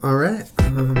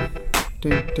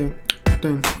Why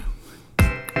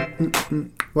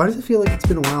does it feel like it's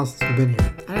been a while since we've been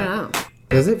here? I don't know.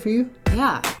 Does it for you?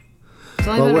 Yeah. It's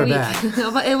only been a week. Back.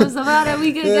 It was about a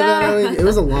week ago. It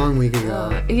was a long week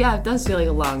ago. Yeah, it does feel like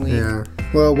a long week. Yeah.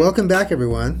 Well, welcome back,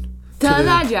 everyone. To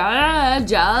the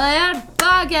Jolly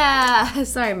Podcast.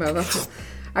 Sorry, Momo.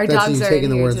 Our dogs are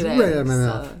in here words today. Right out of my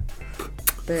mouth.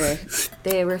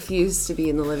 They refuse to be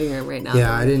in the living room right now.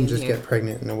 Yeah, I didn't just get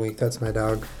pregnant in a week. That's my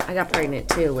dog. I got pregnant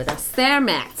too with a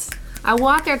Cermat. I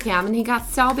watered him and he got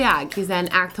so big. He's an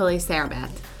actually Cermat.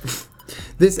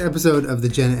 This episode of the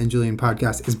Jenna and Julian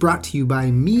podcast is brought to you by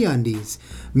MeUndies.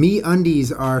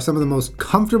 MeUndies are some of the most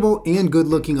comfortable and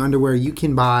good-looking underwear you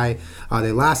can buy.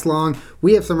 They last long.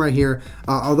 We have some right here.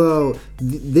 Although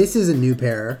this is a new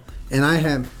pair, and I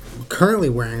am currently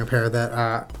wearing a pair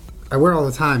that I wear all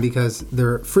the time because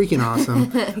they're freaking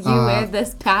awesome. You wear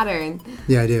this pattern.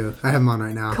 Yeah, I do. I have them on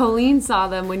right now. Colleen saw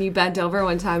them when you bent over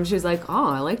one time. She was like, "Oh,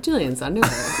 I like Julian's underwear."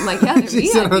 I'm like, "Yeah, they're She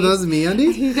said, "Are those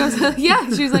MeUndies?" He goes, "Yeah."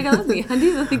 She was like, "Are those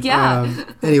MeUndies?" I'm like, "Yeah."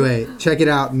 Anyway, check it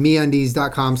out.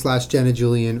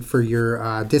 MeUndies.com/JennaJulian for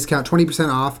your discount, 20%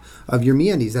 off of your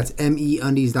MeUndies. That's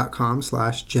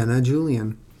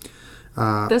MEUndies.com/JennaJulian.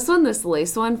 This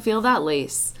lace one, feel that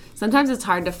lace. Sometimes it's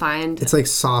hard to find. It's like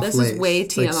soft lace. This is way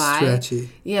TMI. It's like stretchy.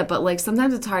 Yeah, but like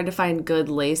sometimes it's hard to find good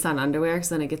lace on underwear because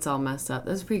then it gets all messed up.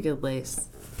 This is pretty good lace.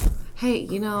 Hey,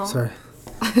 you know. Sorry.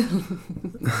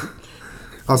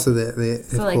 Also, they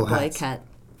have like cool boy hats. cut.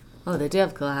 Oh, they do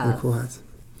have cool hats. They're cool hats.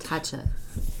 Touch it.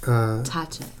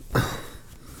 Touch it.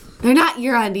 They're not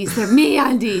your undies. They're me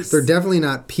undies. They're definitely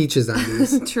not Peach's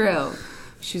undies. True.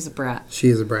 She's a brat. She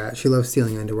is a brat. She loves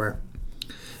stealing underwear.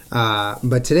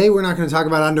 But today we're not going to talk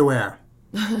about underwear.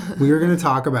 We are going to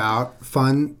talk about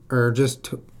fun, or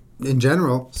just in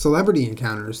general, celebrity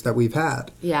encounters that we've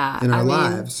had in our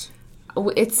lives.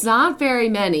 It's not very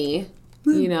many,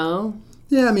 you know?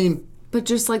 Yeah, I mean... But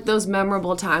just like those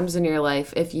memorable times in your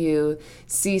life, if you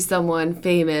see someone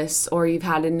famous or you've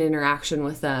had an interaction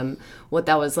with them, what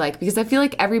that was like. Because I feel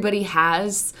like everybody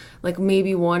has like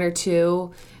maybe one or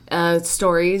two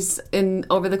stories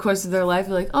over the course of their life.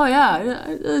 You're like, oh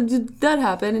yeah, that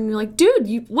happened. And you're like,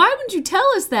 dude, why wouldn't you tell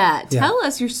us that? Yeah. Tell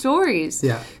us your stories.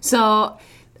 Yeah. So...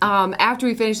 after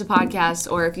we finish the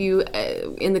podcast, or if you,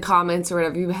 in the comments or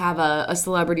whatever, you have a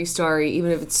celebrity story, even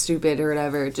if it's stupid or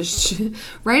whatever, just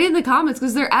write in the comments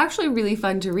because they're actually really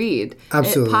fun to read.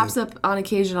 Absolutely. It pops up on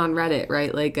occasion on Reddit,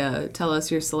 right? Like, tell us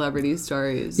your celebrity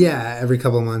stories. Yeah, every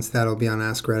couple of months that'll be on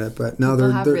Ask Reddit. But no, they'll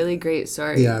have really great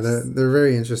stories. Yeah, they're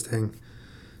very interesting.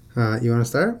 You want to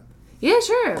start? Yeah,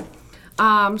 sure.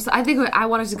 So I think I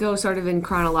wanted to go sort of in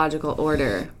chronological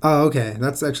order. Oh, okay.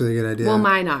 That's actually a good idea. Well,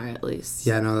 mine are, at least.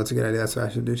 Yeah, no, that's a good idea. That's what I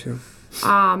should do, too.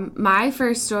 My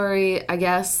first story, I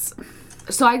guess...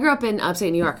 So I grew up in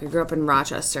upstate New York. I grew up in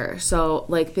Rochester. So,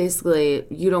 like, basically,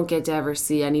 you don't get to ever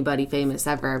see anybody famous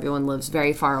ever. Everyone lives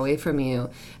very far away from you.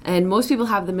 And most people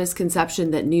have the misconception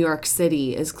that New York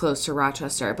City is close to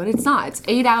Rochester. But it's not. It's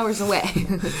 8 hours away.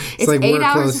 It's like 8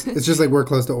 hours. It's just like we're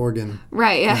close to Oregon.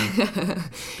 Right, yeah.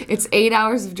 It's 8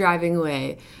 hours of driving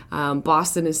away.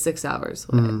 Boston is 6 hours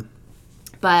away. Mm.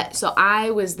 But so I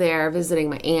was there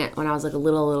visiting my aunt when I was like a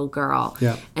little girl.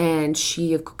 Yeah. And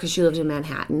because she lived in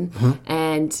Manhattan. Uh-huh.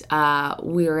 And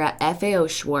we were at FAO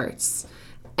Schwartz.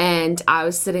 And I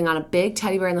was sitting on a big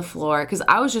teddy bear on the floor because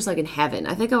I was just like in heaven.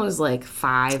 I think I was like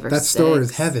 5 or 6. That store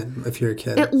is heaven if you're a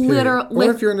kid. Or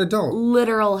if you're an adult.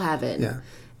 Literal heaven. Yeah.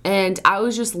 And I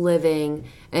was just living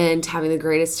and having the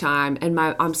greatest time. And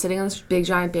I'm sitting on this big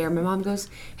giant bear. My mom goes,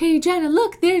 "Hey, Jenna,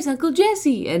 look, there's Uncle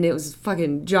Jesse." And it was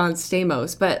fucking John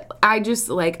Stamos. But I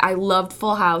just, I loved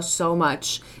Full House so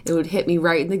much. It would hit me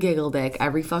right in the giggle dick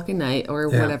every fucking night or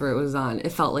whatever it was on.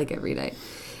 It felt like every night.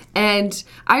 And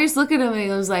I just look at him and he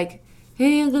was like,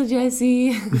 "Hey, Uncle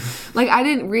Jesse." I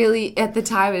didn't really, at the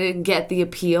time, I didn't get the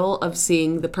appeal of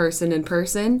seeing the person in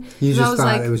person. You just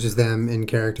thought it was just them in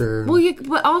character. Well,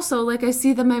 but also, I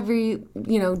see them every,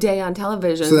 day on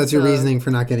television. So that's your reasoning for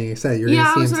not getting excited. You're going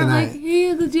to see him tonight. Like, "Hey,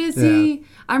 Uncle Jesse." Yeah.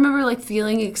 I remember,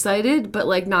 feeling excited, but,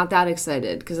 not that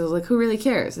excited. Because I was like, who really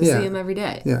cares? I see him every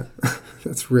day. Yeah.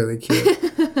 That's really cute.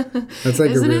 That's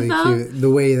really cute. The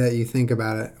way that you think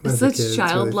about it. It's such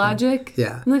child really logic.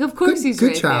 Yeah. I'm like, of course he's right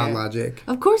there. Good child logic.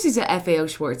 Of course he's at FAO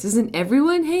Schwartz. Isn't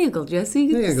everyone? Hey, Uncle Jesse.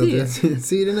 Good to see you.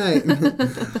 See you tonight.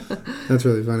 That's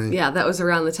really funny. Yeah, that was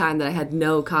around the time that I had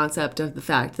no concept of the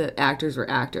fact that actors were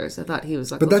actors. I thought he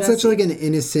was Uncle Jesse. But that's such an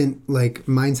innocent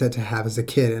mindset to have as a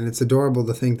kid, and it's adorable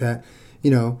to think that,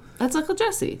 that's Uncle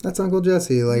Jesse. That's Uncle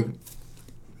Jesse.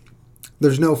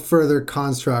 there's no further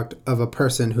construct of a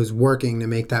person who's working to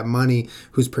make that money,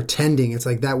 who's pretending. It's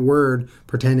like that word,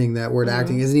 pretending, that word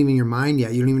acting, isn't even in your mind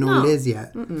yet. You don't even know what it is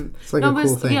yet. It's like a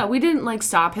cool thing. Yeah, we didn't like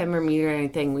stop him or meet or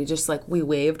anything. We just like, we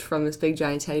waved from this big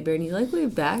giant teddy bear and he like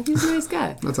waved back. He's a nice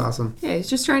guy. That's awesome. Yeah, he's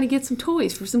just trying to get some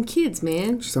toys for some kids,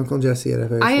 man. Just Uncle Jesse at FAO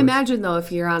Schwartz. I imagine though,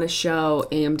 if you're on a show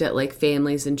aimed at like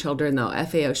families and children though,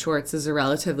 FAO Schwartz is a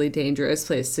relatively dangerous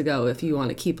place to go if you want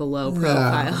to keep a low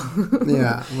profile.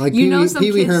 Yeah, like You know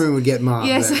Pee Wee Herman would get mobbed.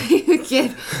 Yes, he would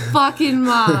get fucking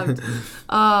mobbed.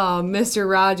 Oh, Mr.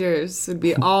 Rogers would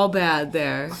be all bad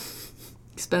there.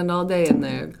 Spend all day in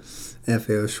there.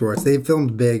 FAO Schwartz. They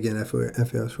filmed big in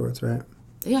FAO Schwartz, right?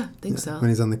 Yeah, I think so. When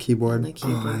he's on the keyboard. On the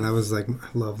keyboard. Oh, man, that was like, I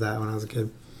loved that when I was a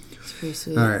kid. It's pretty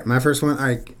sweet. All right, my first one. All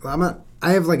right,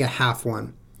 I have like a half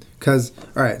one. Because,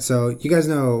 all right, so you guys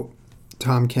know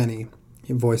Tom Kenny,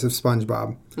 voice of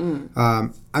SpongeBob.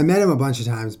 I met him a bunch of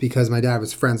times because my dad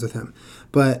was friends with him.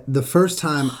 But the first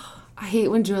time... I hate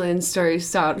when Julian's stories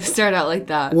start out like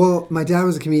that. Well, my dad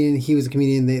was a comedian. He was a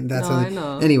comedian. That's I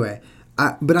know. Anyway...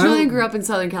 Julian grew up in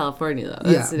Southern California,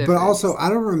 though. That's but also I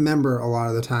don't remember a lot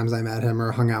of the times I met him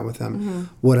or hung out with him.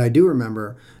 What I do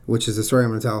remember, which is the story I'm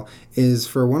going to tell, is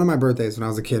for one of my birthdays when I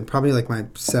was a kid, probably like my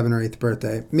 7th or 8th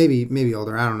birthday, maybe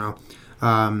older, I don't know.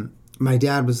 My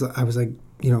dad was like,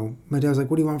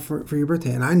 what do you want for your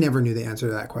birthday? And I never knew the answer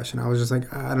to that question. I was just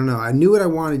like, I don't know. I knew what I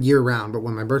wanted year round, but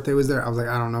when my birthday was there, I was like,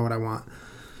 I don't know what I want.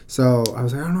 So I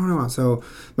was like, I don't know what I want. So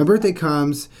my birthday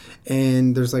comes,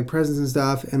 and there's like presents and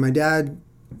stuff, and my dad,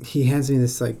 he hands me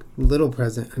this like little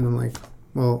present, and I'm like,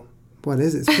 well, what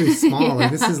is it? It's pretty small. Like,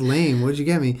 this is lame. What did you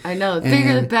get me? I know. The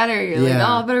bigger the better. You're like,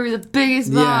 oh, it better be the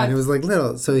biggest box. Yeah, and it was like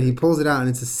little. So he pulls it out, and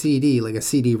it's a CD, like a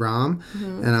CD-ROM.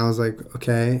 And I was like,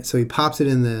 okay. So he pops it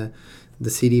in the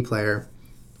CD player,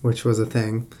 which was a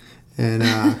thing. And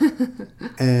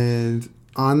and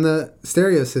on the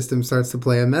stereo system starts to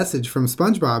play a message from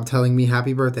SpongeBob telling me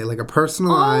happy birthday, like a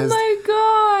personalized... Oh my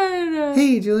god!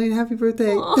 Hey, Julian, happy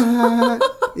birthday.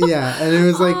 Yeah, and it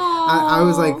was like,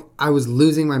 I was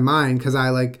losing my mind because I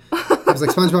was like,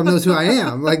 SpongeBob knows who I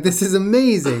am. Like, this is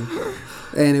amazing.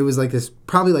 And it was like this,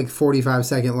 probably like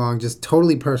 45-second long, just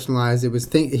totally personalized. It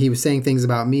was he was saying things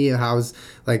about me, how I was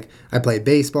like, I played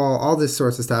baseball, all this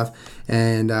sorts of stuff.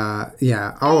 And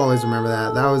yeah, I'll always remember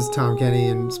that. That was Tom Kenny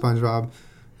and SpongeBob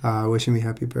wishing me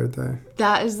happy birthday.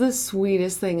 That is the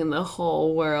sweetest thing in the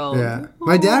whole world. Yeah,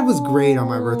 my dad was great on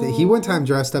my birthday. He one time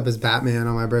dressed up as Batman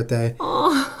on my birthday.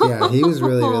 Yeah, he was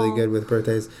really, really good with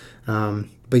birthdays.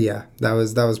 But yeah, that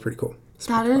was pretty cool.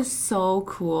 That is so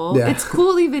cool. Yeah. It's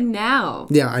cool even now.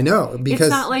 Yeah, I know. Because it's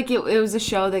not like it was a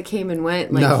show that came and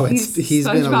went. Like, no, he's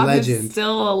been a legend. Is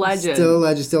still a legend. Still a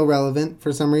legend. Still relevant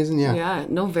for some reason. Yeah. Yeah.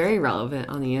 No, very relevant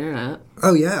on the internet.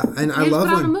 Oh yeah, and I love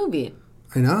put out a movie.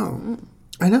 I know.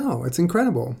 I know. It's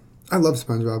incredible. I love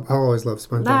SpongeBob. I always love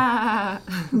SpongeBob.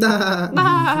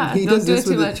 Nah. He does this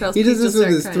with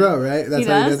his throat, right? That's he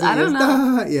does? I don't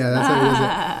know. Yeah, that's how he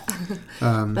does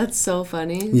it. That's so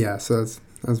funny. Yeah, so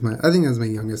I think that's my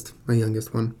youngest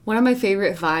one. One of my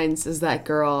favorite vines is that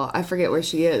girl. I forget where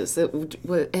she is.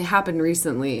 It happened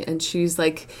recently, and she's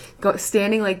like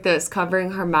standing like this,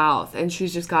 covering her mouth, and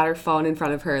she's just got her phone in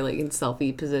front of her, like in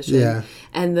selfie position. Yeah.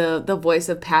 And the voice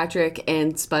of Patrick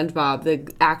and SpongeBob,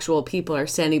 the actual people, are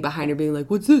standing behind her, being like,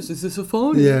 "What's this? Is this a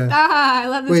phone?" Yeah. I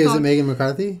love this. Wait, phone. Is it Megan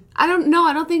McCarthy? I don't know.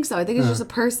 I don't think so. I think it's just a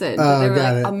person. But there were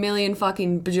like a million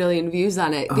fucking bajillion views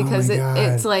on it because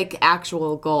it's like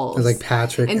actual goals. It's like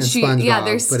Patrick and she, SpongeBob. Yeah,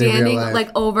 they're standing like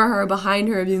over her, behind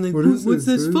her, being like, "What's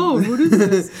this phone? What is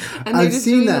this?" And they're just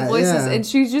doing the voices, and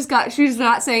she's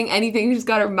not saying anything. She's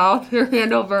got her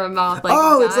hand over her mouth, like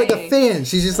dying. It's like a fan.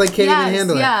 She's just like can't even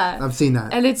handle it. Yeah, I've seen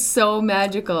that, and it's so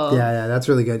magical. Yeah, that's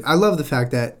really good. I love the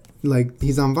fact that like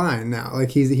he's on Vine now.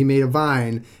 Like he made a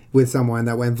Vine with someone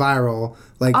that went viral.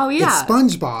 Like, it's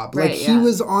SpongeBob. Right, like he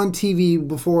was on TV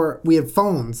before we had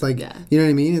phones. Like, you know what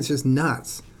I mean? It's just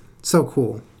nuts. So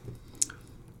cool.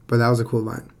 But that was a cool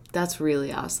Vine. That's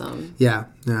really awesome. Yeah,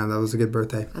 that was a good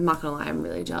birthday. I'm not gonna lie, I'm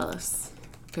really jealous.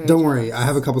 Don't worry, I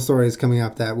have a couple stories coming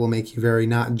up that will make you very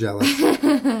not jealous.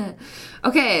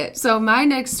 Okay, so my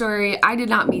next story, I did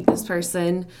not meet this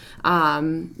person,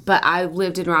 but I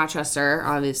lived in Rochester,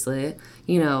 obviously.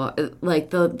 You know, like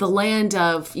the land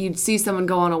of, you'd see someone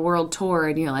go on a world tour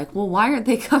and you're like, well, why aren't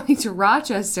they coming to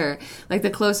Rochester? Like the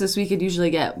closest we could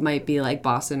usually get might be like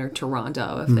Boston or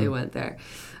Toronto if they went there.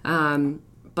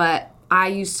 But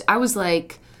I was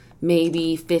like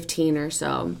maybe 15 or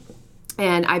so.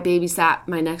 And I babysat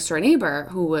my next door neighbor,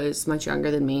 who was much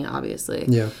younger than me, obviously.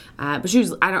 Yeah. But she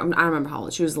was, I don't remember how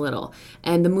old. She was little.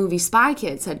 And the movie Spy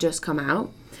Kids had just come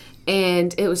out.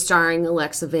 And it was starring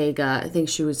Alexa Vega. I think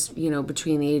she was,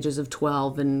 between the ages of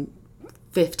 12 and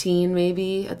 15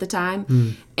 maybe at the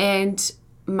time. And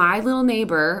my little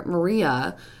neighbor,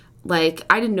 Maria, like,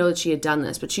 I didn't know that she had done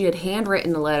this, but she had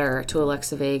handwritten a letter to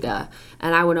Alexa Vega.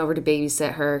 And I went over to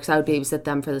babysit her because I would babysit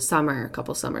them for the summer, a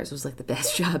couple summers. It was like the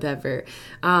best job ever.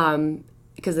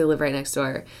 Because they live right next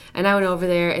door. And I went over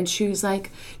there and she was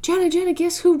like, Jenna,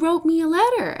 guess who wrote me a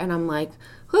letter? And I'm like,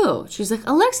 who? She's like,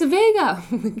 Alexa Vega.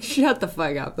 I'm like, shut the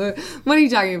fuck up. What are you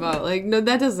talking about? Like, no,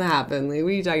 that doesn't happen. Like, what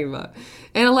are you talking about?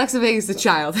 And Alexa Vega's a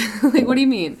child. Like, what do you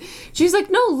mean? She's like,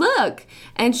 no, look.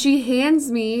 And she hands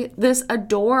me this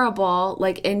adorable,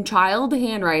 like, in child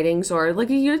handwriting, or like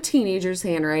a teenager's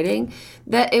handwriting,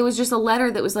 that it was just a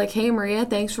letter that was like, hey, Maria,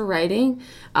 thanks for writing.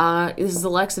 This is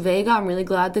Alexa Vega. I'm really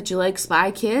glad that you like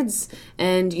Spy Kids.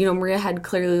 And, Maria had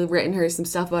clearly written her some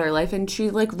stuff about her life. And she,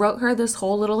 like, wrote her this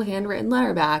whole little handwritten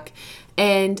letter back.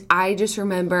 And I just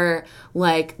remember,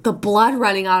 like, the blood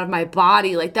running out of my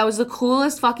body. Like, that was the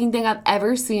coolest fucking thing I've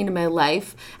ever seen in my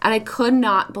life. And I could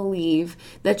not believe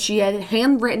that she had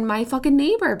handwritten my fucking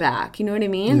neighbor back. You know what I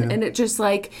mean? Yeah. And it just,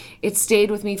 like, it stayed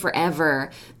with me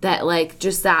forever. That, like,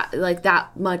 just that, like,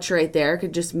 that much right there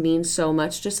could just mean so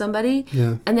much to somebody.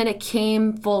 Yeah. And then it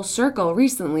came full circle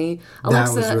recently.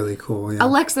 That was really cool, yeah.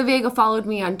 Alexa Vega followed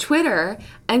me on Twitter.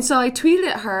 And so I tweeted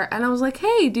at her, and I was like,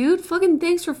 hey, dude, fucking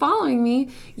thanks for following me.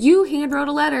 You hand wrote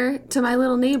a letter to my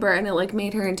little neighbor, and it, like,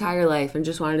 made her entire life, and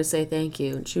just wanted to say thank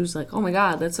you. And she was like, oh my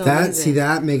God, that's so amazing. See,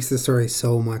 that makes the story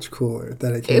so much cooler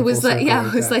that it came It was full like, circle yeah,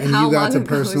 it was that. like, and how you got long to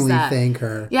ago was personally that? thank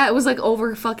her. Yeah, it was like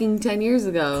over fucking 10 years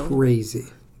ago. Crazy.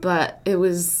 But it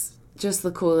was just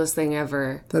the coolest thing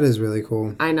ever. That is really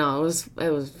cool. I know, it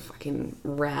was fucking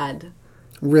rad.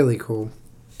 Really cool.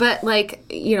 But, like,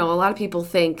 a lot of people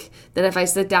think that if I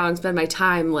sit down and spend my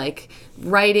time, like,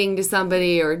 writing to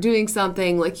somebody or doing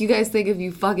something, like, you guys think if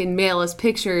you fucking mail us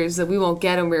pictures that we won't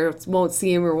get them or won't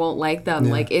see them or won't like them.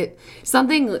 Yeah. Like,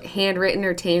 something handwritten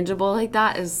or tangible like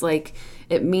that is, like,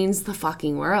 it means the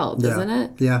fucking world, doesn't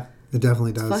it? Yeah, it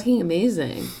definitely does. Fucking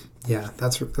amazing. Yeah,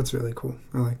 that's really cool.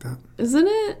 I like that. Isn't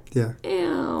it? Yeah.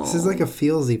 Ew. This is like a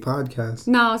feelsy podcast.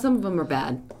 No, some of them are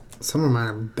bad. Some of mine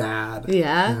are bad.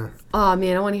 Yeah? Oh,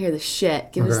 man, I want to hear the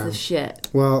shit. Give us the shit.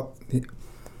 Well,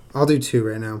 I'll do 2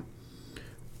 right now.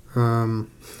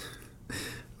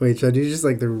 Wait, should I do just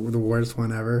like the worst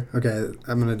one ever? Okay,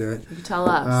 I'm gonna do it. You tell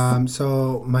us.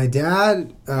 So my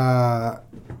dad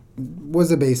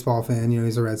was a baseball fan.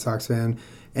 He's a Red Sox fan,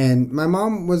 and my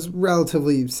mom was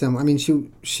relatively similar. I mean,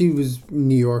 she was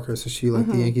New Yorker, so she liked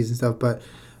the Yankees and stuff, but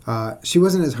she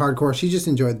wasn't as hardcore. She just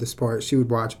enjoyed the sport. She would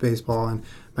watch baseball, and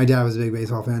my dad was a big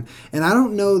baseball fan. And I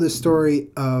don't know the story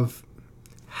of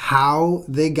how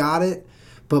they got it,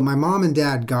 but my mom and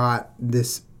dad got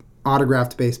this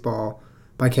autographed baseball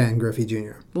by Ken Griffey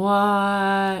Jr.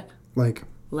 What? Like,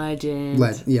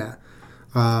 Legend. yeah.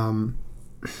 I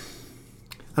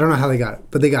don't know how they got it,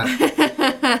 but they got it.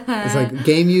 It's like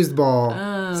game used ball,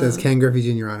 says Ken Griffey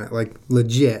Jr. on it. Like,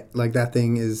 legit. Like, that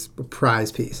thing is a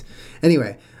prize piece.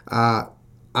 Anyway, I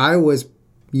was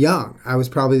young. I was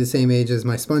probably the same age as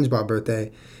my SpongeBob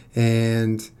birthday.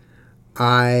 And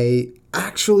I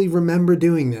actually remember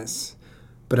doing this.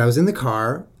 But I was in the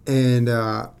car, and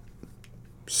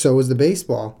so was the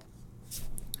baseball.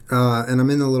 And I'm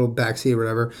in the little backseat or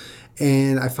whatever.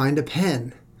 And I find a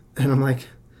pen. And I'm like,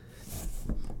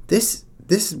 this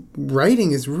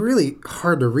writing is really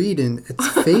hard to read, and it's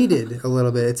faded a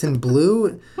little bit. It's in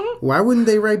blue. Why wouldn't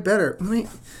they write better?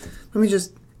 Let me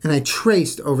just... And I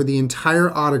traced over the entire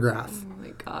autograph. Oh, my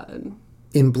God.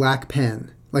 In black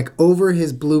pen. Like, over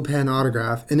his blue pen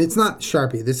autograph. And it's not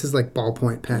Sharpie. This is, like,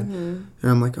 ballpoint pen. Mm-hmm.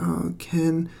 And I'm like, oh,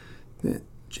 Ken...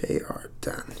 J.R.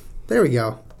 done. There we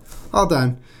go. All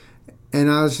done. And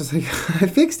I was just like, I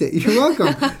fixed it. You're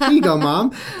welcome. Here you go,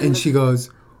 Mom. And she goes,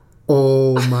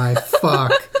 oh, my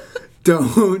fuck.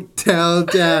 Don't tell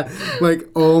Dad. Like,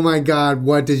 oh, my God,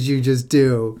 what did you just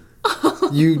do?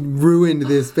 You ruined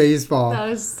this baseball. That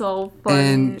is so funny.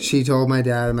 And she told my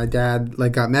dad, and my dad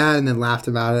like got mad and then laughed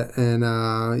about it. And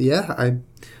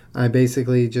I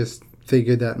basically just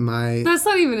figured that that's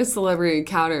not even a celebrity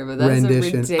encounter, but that's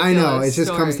rendition. A ridiculous I know, it just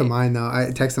story. comes to mind though.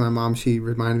 I texted my mom, she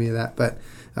reminded me of that, but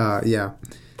yeah.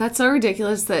 That's so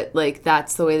ridiculous that, like,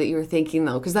 that's the way that you were thinking,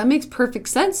 though, because that makes perfect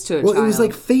sense to a child. Well, it was,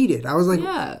 like, faded. I was like,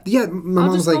 yeah my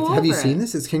mom was like, have you seen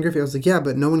this? It's Ken Griffey. I was like, yeah,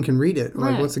 but no one can read it.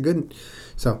 Like, what's a good...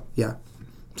 So, yeah.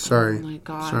 Sorry. Oh, my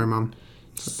God. Sorry, Mom.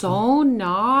 So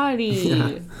naughty.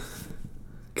 Yeah.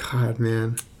 God,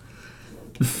 man.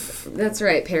 That's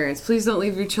right, parents. Please don't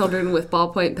leave your children with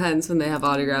ballpoint pens when they have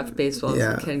autographed baseballs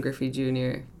with Ken Griffey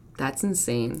Jr. That's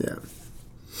insane. Yeah.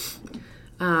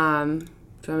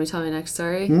 you want me to tell my next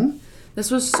story?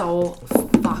 This was so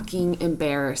fucking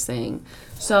embarrassing.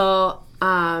 So,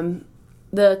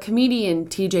 the comedian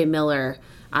TJ Miller,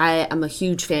 I am a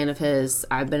huge fan of his.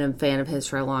 I've been a fan of his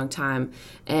for a long time.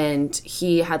 And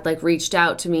he had, like, reached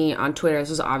out to me on Twitter. This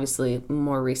was obviously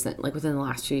more recent, like, within the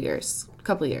last few years. A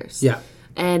couple of years. Yeah.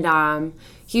 And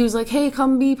he was like, hey,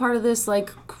 come be part of this, like,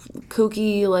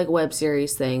 kooky, like, web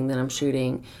series thing that I'm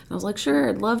shooting. And I was like, sure,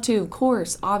 I'd love to, of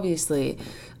course, obviously.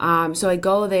 So I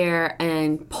go there,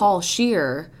 and Paul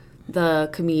Scheer, the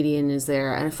comedian, is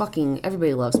there. And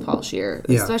everybody loves Paul Scheer.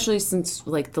 Yeah. Especially since,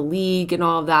 like, The League and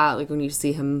all of that. Like, when you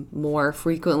see him more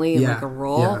frequently in, like, a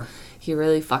role, he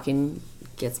really fucking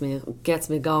gets me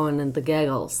going in the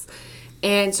giggles.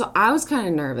 And so I was kind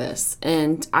of nervous.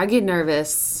 And I get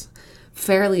nervous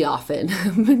fairly often.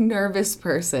 I'm a nervous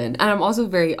person, and I'm also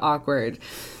very awkward.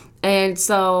 And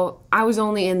so I was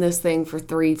only in this thing for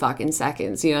 3 fucking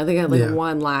seconds. You know, I think I had like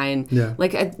one line. Yeah.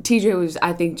 Like TJ was,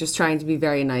 I think, just trying to be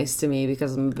very nice to me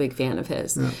because I'm a big fan of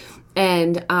his. Yeah.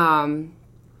 And I'm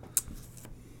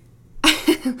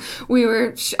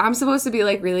supposed to be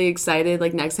like really excited.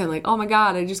 Like next time, like, oh my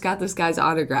God, I just got this guy's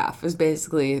autograph was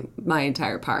basically my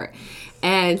entire part.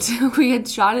 And we had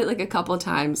shot it like a couple of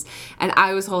times, and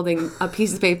I was holding a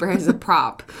piece of paper as a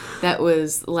prop that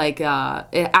was like,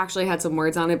 it actually had some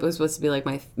words on it, but it was supposed to be like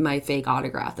my fake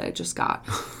autograph that I just got.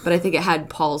 But I think it had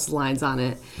Paul's lines on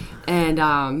it.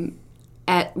 And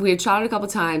we had shot it a couple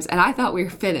times, and I thought we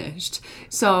were finished.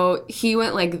 So he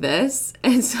went like this,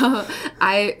 and so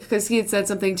because he had said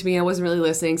something to me, I wasn't really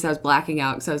listening, so I was blacking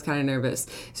out because I was kind of nervous.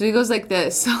 So he goes like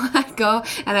this. So I go,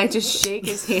 and I just shake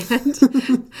his hand,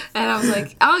 and I was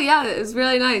like, oh yeah, it was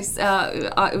really nice.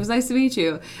 It was nice to meet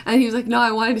you. And he was like, no,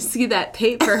 I wanted to see that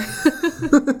paper.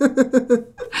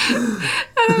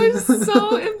 And I was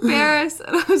so embarrassed,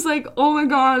 and I was like, oh my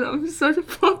God, I'm such a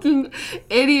fucking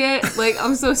idiot. Like,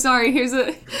 I'm so sorry. Here's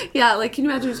like, can you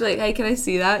imagine just like, hey, can I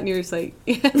see that? And you're just like,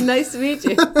 yeah, nice to meet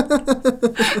you. It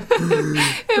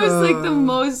was like the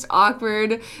most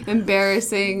awkward,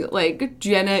 embarrassing, like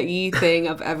Jenna-y thing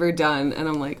I've ever done. And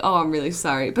I'm like, oh, I'm really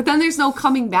sorry. But then there's no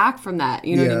coming back from that.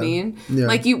 You know what I mean? Yeah.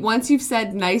 Like once you've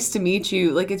said nice to meet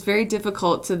you, like it's very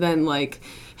difficult to then like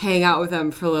hang out with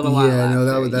them for a little while. Yeah,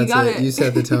 no, that's it. You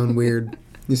set the tone weird.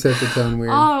 You set the tone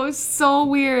weird. Oh, it was so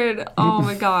weird. Oh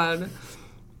my God.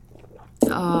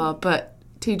 But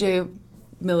TJ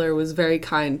Miller was very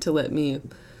kind to let me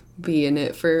be in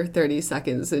it for 30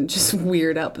 seconds and just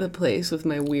weird up the place with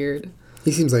my weird.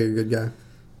 He seems like a good guy.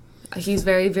 He's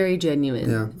very, very genuine.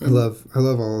 Yeah, I love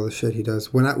all the shit he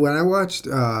does. When I watched,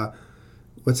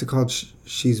 what's it called?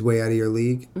 She's Way Out of Your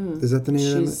League. Is that the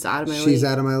name of it? She's Out of My League. She's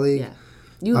Out of My League. Yeah.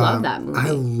 You love that movie. I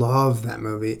love that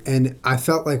movie. And I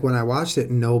felt like when I watched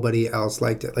it, nobody else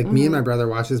liked it. Like, me and my brother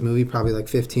watched this movie probably like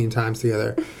 15 times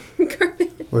together.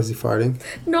 Was he farting?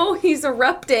 No, he's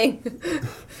erupting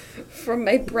from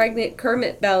my pregnant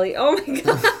Kermit belly. Oh my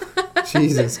God.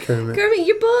 Jesus, Kermit. Kermit,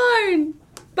 you're born.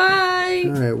 Bye.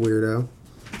 All right, weirdo.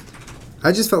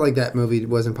 I just felt like that movie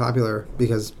wasn't popular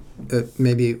because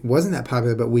maybe it wasn't that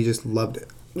popular, but we just loved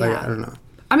it. Like, I don't know.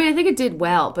 I mean, I think it did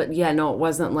well, but yeah, no, it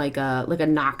wasn't like a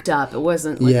knocked up. It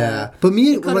wasn't like but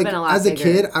me, like as a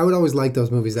kid, I would always like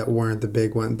those movies that weren't the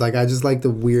big ones. Like I just like the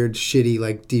weird, shitty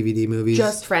like DVD movies.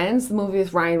 Just Friends, the movie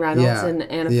with Ryan Reynolds and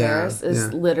Anna Faris,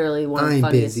 is literally one of the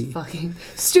funniest fucking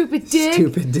stupid dick.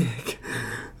 Stupid dick.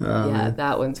 Yeah,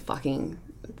 that one's fucking.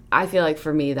 I feel like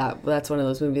for me that's one of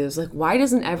those movies. Like, why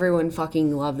doesn't everyone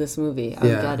fucking love this movie? I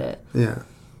don't get it. Yeah.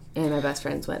 And my best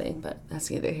friend's wedding, but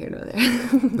that's neither here nor there.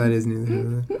 That is neither here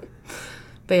nor there.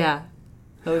 But yeah,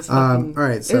 it was fucking, all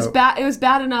right. So it was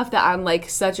bad enough that I'm like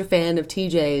such a fan of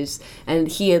TJ's, and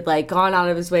he had like gone out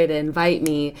of his way to invite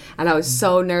me, and I was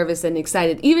so nervous and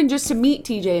excited, even just to meet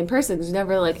TJ in person because we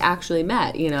never like actually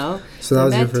met, you know. So that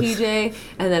was I met TJ,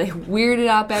 and then I weirded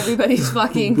up everybody's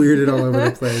fucking weirded all over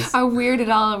the place. I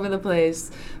weirded all over the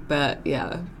place, but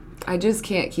yeah, I just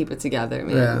can't keep it together,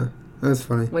 man. Yeah. That's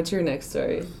funny. What's your next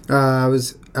story? I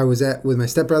was with my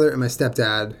stepbrother and my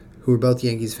stepdad, who were both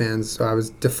Yankees fans, so I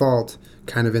was default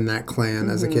kind of in that clan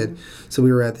as a kid. So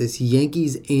we were at this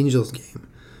Yankees-Angels game,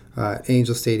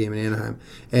 Angel Stadium in Anaheim,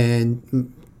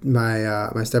 and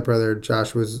my stepbrother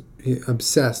Josh was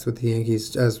obsessed with the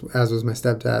Yankees, as was my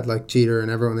stepdad, like Jeter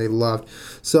and everyone they loved.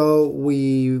 So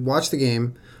we watched the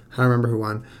game. I don't remember who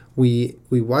won. We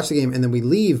watch the game and then we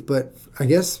leave, but I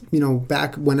guess,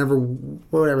 back whatever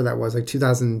that was, like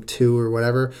 2002 or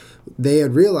whatever, they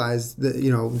had realized that,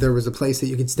 there was a place that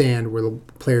you could stand where the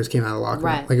players came out of the locker room.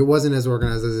 Right. Like, it wasn't as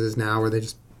organized as it is now where they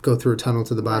just go through a tunnel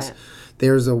to the bus. Right.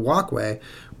 There's a walkway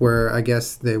where I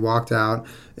guess they walked out,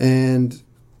 and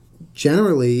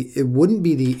generally it wouldn't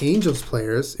be the Angels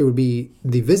players, it would be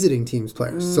the visiting team's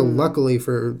players. So luckily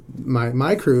for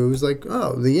my crew, it was like,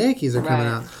 oh, the Yankees are coming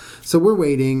out. So we're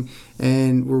waiting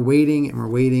and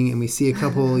we see a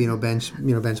couple,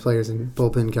 bench players and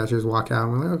bullpen catchers walk out,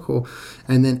 and we're like, oh, cool.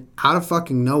 And then out of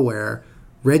fucking nowhere,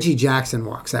 Reggie Jackson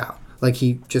walks out. Like,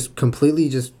 he just completely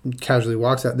just casually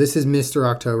walks out. This is Mr.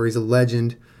 October. He's a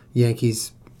legend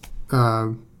Yankees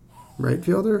right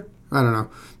fielder. I don't know,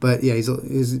 but yeah,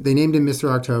 they named him Mr.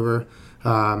 October,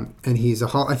 and I think he's a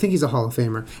Hall of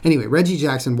Famer. Anyway, Reggie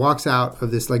Jackson walks out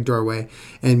of this like doorway,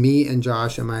 and me and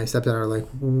Josh and my stepdad are like,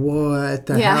 "What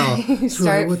the hell?" You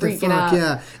start freaking out.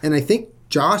 Yeah, and I think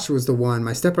Josh was the one,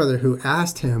 my stepbrother, who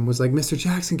asked him, was like, "Mr.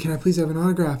 Jackson, can I please have an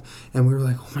autograph?" And we were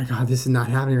like, "Oh my God, this is not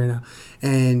happening right now."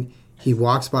 And he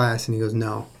walks by us and he goes,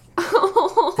 "No,"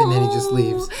 and then he just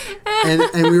leaves,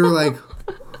 and we were like,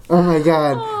 oh my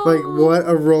God, like what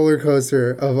a roller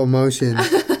coaster of emotion.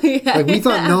 Like, we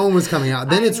thought no one was coming out.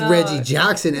 Then it's Reggie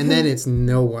Jackson, and then it's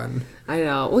no one. I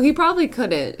know. Well, he probably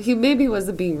couldn't. He maybe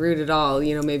wasn't being rude at all.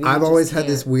 Maybe I've always had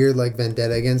this weird like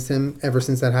vendetta against him ever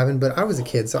since that happened, but I was a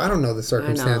kid, so I don't know the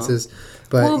circumstances.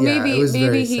 But well, yeah, it was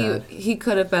very sad. He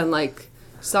could have been like,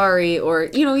 sorry, or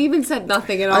even said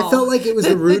nothing at all. I felt like it was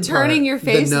the rude turning part, your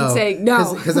face and saying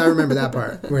no. Because I remember that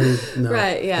part where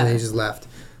right, yeah, and he just left.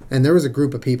 And there was a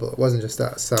group of people. It wasn't just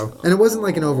us. So, and it wasn't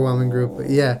like an overwhelming group, but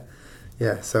yeah.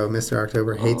 So Mr.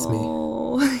 October hates me.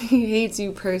 Oh, he hates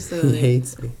you personally. He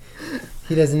hates me.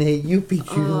 He doesn't hate you, Pichu.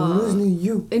 He doesn't hate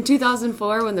you. In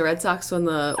 2004, when the Red Sox won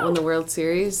the World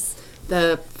Series,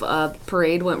 the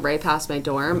parade went right past my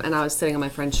dorm, and I was sitting on my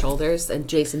friend's shoulders, and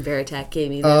Jason Veritek gave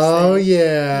me this thing.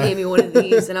 Yeah. He gave me one of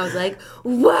these, and I was like,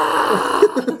 wow!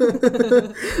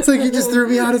 It's like you just threw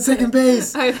me out at second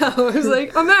base. I know. I was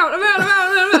like, I'm out.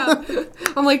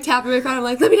 I'm like tapping my phone. I'm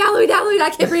like, let me down. I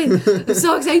can't breathe. I'm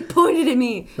so excited. He pointed at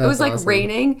me. It was like awesome.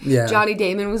 Raining. Yeah. Johnny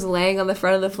Damon was laying on the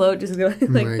front of the float just going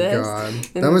like this. Oh my God.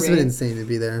 That must have been insane to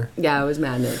be there. Yeah, it was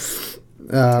madness.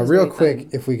 Real quick,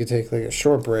 if we could take like a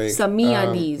short break. Some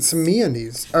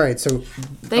MeUndies. All right, so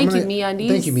Thank you, MeUndies.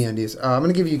 Thank you, MeUndies. I'm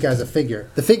going to give you guys a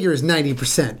figure. The figure is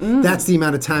 90%. That's the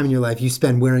amount of time in your life you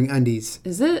spend wearing undies.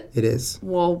 Is it? It is.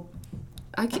 Well,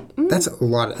 that's a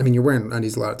lot. You're wearing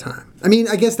undies a lot of time.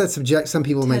 I guess that's subject. Some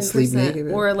people might sleep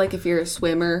naked. Or like if you're a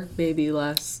swimmer, maybe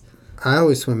less. I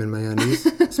always swim in my undies,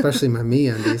 especially my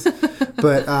MeUndies.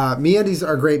 But MeUndies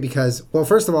are great because, well,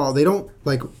 first of all, they don't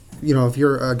like. If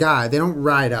you're a guy, they don't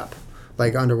ride up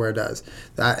like underwear does.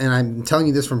 And I'm telling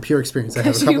you this from pure experience. I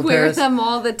have a couple you wear pairs. them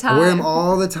all the time. I wear them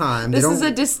all the time. This is a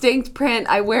distinct print.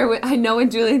 I know when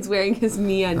Julian's wearing his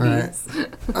MeUndies.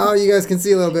 Right. Oh, you guys can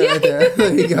see a little bit right there.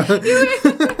 There you go.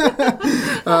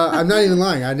 I'm not even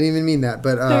lying. I didn't even mean that.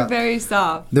 But they're very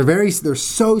soft. They're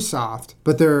so soft,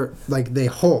 but they're like they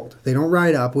hold. They don't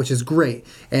ride up, which is great.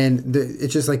 And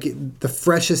it's just like the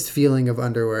freshest feeling of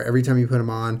underwear every time you put them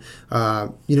on.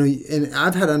 And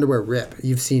I've had underwear rip.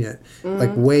 You've seen it.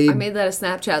 Like way. I made that a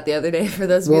Snapchat the other day for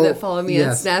those of you that follow me on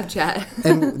Snapchat.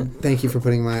 And thank you for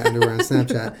putting my underwear on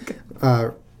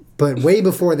Snapchat. But way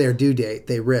before their due date,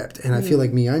 they ripped. And I feel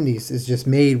like MeUndies is just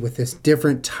made with this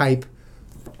different type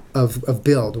of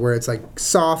build where it's like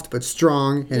soft but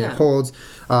strong and it holds.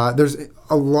 There's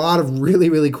a lot of really,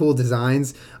 really cool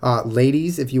designs.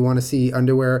 Ladies, if you want to see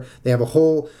underwear, they have a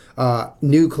whole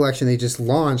new collection they just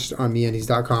launched on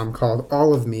MeUndies.com called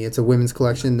All of Me. It's a women's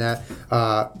collection that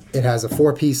it has a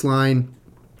 4-piece line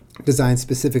designed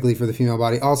specifically for the female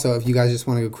body. Also, if you guys just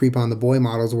want to go creep on the boy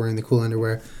models wearing the cool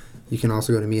underwear, you can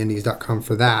also go to MeUndies.com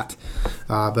for that.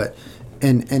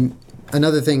 And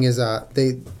another thing is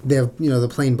they have the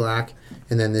plain black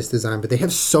and then this design, but they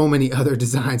have so many other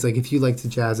designs. Like if you like to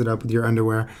jazz it up with your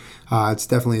underwear, it's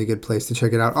definitely a good place to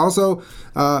check it out. Also,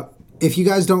 if you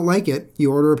guys don't like it,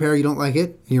 you order a pair, you don't like it,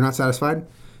 and you're not satisfied,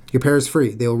 your pair is free.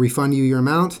 They will refund you your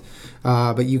amount,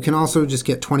 but you can also just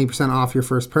get 20% off your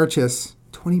first purchase.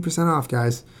 20% off,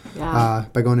 guys. Yeah.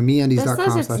 By going to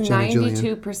MeUndies.com/JennaJulian. This says it's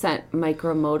 92%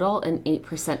 micromodal and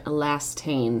 8%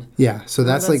 elastane. Yeah, so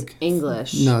that's like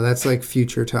English. No, that's like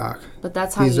future talk. But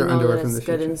that's how you know that it's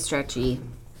good and stretchy.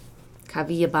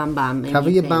 Kavia Bam Bam.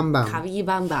 Kavia Bam Bam. Kavia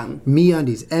Bam Bam.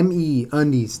 MeUndies.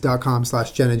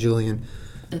 MEUndies.com/JennaJulian.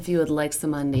 If you would like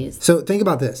some undies. So think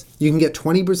about this. You can get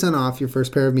 20% off your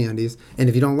first pair of MeUndies, and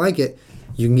if you don't like it,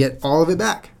 you can get all of it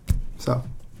back. So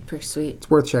pretty sweet. It's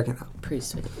worth checking out. Pretty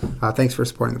sweet. Thanks for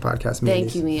supporting the podcast, MeUndies.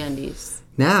 Thank you, MeUndies.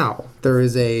 Now, there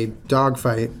is a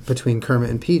dogfight between Kermit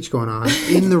and Peach going on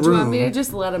in the room. Do you want me to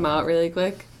just let him out really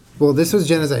quick? Well, this was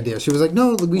Jenna's idea. She was like,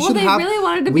 "No, we should have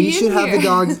the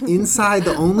dogs inside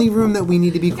the only room that we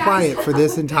need to be quiet for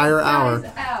this entire hour."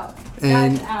 Out.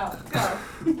 And out. Go.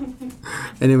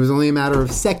 And it was only a matter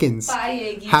of seconds.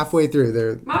 Bye, Iggy. Halfway through,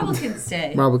 there. Marble can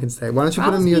stay. Marble can stay. Why don't you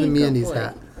put him near the MeUndies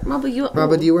hat? Marble,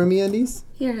 Do you wear MeUndies?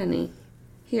 Here, honey.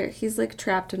 Here, he's like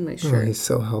trapped in my Oh, shirt. he's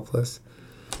so helpless.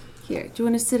 Here, do you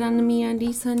want to sit on the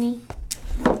MeUndies, honey?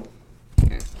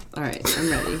 Here. All right, I'm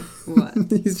ready. What?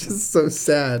 He's just so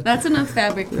sad. That's enough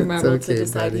fabric for Marble okay, to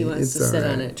decide he buddy. wants It's to sit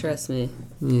all on right. it. Trust me.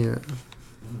 Yeah.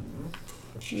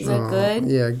 Is that Aw, good?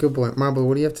 Yeah, good boy. Marble,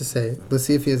 what do you have to say? Let's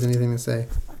see if he has anything to say.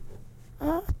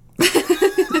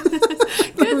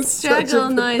 Good such a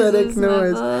struggle pathetic noises,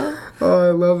 noise. Marble. Oh,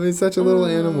 I love it. He's such a little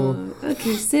animal.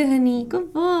 Okay, sit, honey.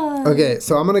 Good boy. Okay,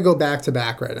 so I'm going to go back to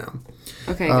back right now.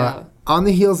 Okay, go. On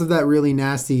the heels of that really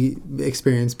nasty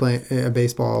experience playing a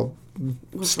baseball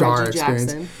star Reggie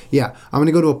experience. Jackson. Yeah, I'm going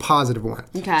to go to a positive one.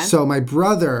 Okay. So my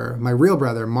brother, my real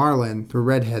brother, Marlon, the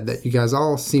redhead that you guys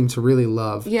all seem to really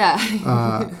love. Yeah.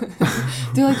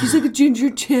 They're like, he's like a ginger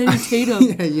Channing Tatum.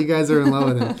 Yeah, you guys are in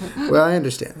love with him. Well, I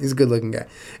understand. He's a good-looking guy.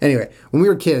 Anyway, when we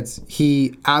were kids,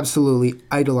 he absolutely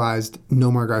idolized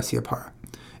Nomar Garciaparra.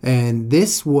 And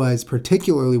this was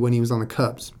particularly when he was on the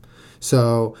Cubs.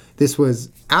 So this was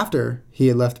after he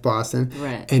had left Boston,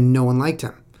 Right. and no one liked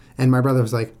him. And my brother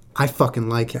was like, I fucking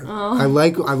like him. Oh. I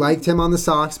liked him on the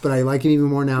Sox, but I like him even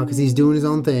more now because he's doing his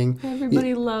own thing.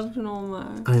 Everybody loved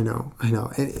Nomar. I know.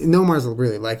 And Nomar's a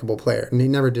really likable player, and he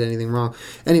never did anything wrong.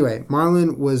 Anyway,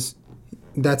 Marlon was,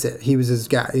 that's it. He was his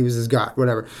guy. He was his god,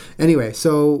 whatever. Anyway,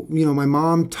 so, my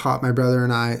mom taught my brother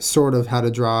and I sort of how to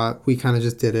draw. We kind of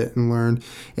just did it and learned.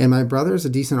 And my brother's a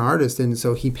decent artist, and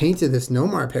so he painted this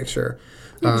Nomar picture.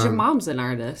 Yeah, 'cause your mom's an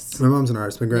artist. My mom's an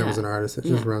artist. My grandma's Yeah. an artist. It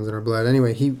just runs in her blood.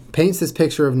 Anyway, he paints this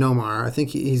picture of Nomar. I think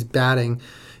he's batting,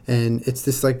 and it's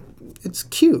this like, it's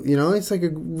cute, It's like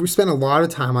we spent a lot of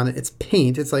time on it. It's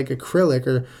paint. It's like acrylic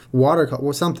or watercolor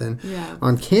or something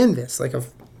on canvas, like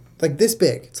this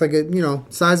big. It's like a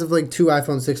size of like 2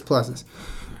 iPhone 6 Pluses,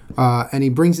 and he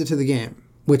brings it to the game,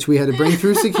 which we had to bring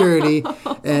through security.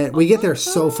 And we get there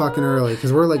so fucking early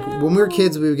because we're like, when we were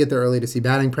kids, we would get there early to see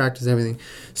batting practice and everything.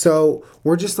 So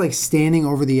we're just like standing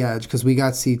over the edge because we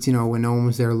got seats, when no one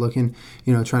was there looking,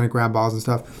 trying to grab balls and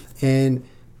stuff. And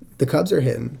the Cubs are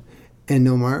hitting. And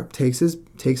Nomar takes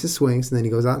his swings, and then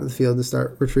he goes out into the field to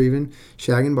start retrieving,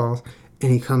 shagging balls.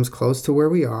 And he comes close to where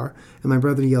we are. And my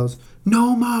brother yells,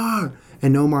 Nomar!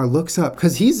 And Nomar looks up,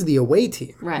 because he's the away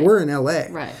team. Right. We're in L.A.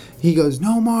 Right. He goes,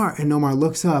 Nomar! And Nomar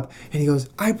looks up, and he goes,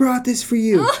 I brought this for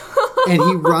you. And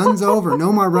he runs over.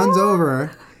 Nomar runs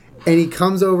over, and he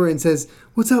comes over and says,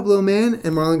 what's up, little man?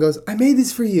 And Marlon goes, I made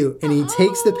this for you. And he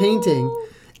takes the painting,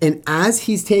 and as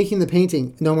he's taking the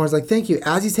painting, Nomar's like, thank you.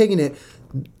 As he's taking it,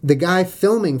 the guy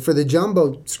filming for the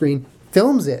jumbo screen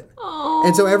films it.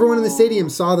 And so everyone in the stadium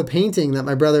saw the painting that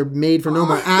my brother made for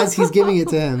Nomar as he's giving it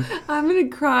to him. I'm going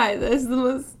to cry. That's the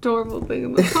most adorable thing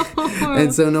in the world.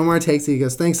 And so Nomar takes it. He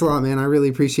goes, thanks a lot, man. I really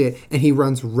appreciate it. And he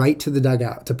runs right to the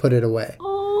dugout to put it away.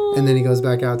 And then he goes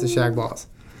back out to shag balls.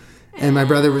 And my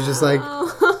brother was just like,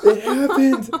 it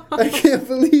happened. I can't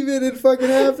believe it. It fucking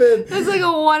happened. It's like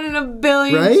a 1 in a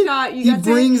billion Right? shot. He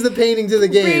brings the painting to the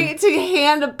game. to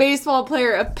hand a baseball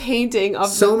player a painting of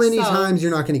So many themselves. times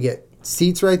you're not going to get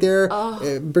seats right there.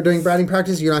 During batting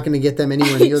practice, you're not going to get them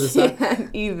anywhere near the side. Can't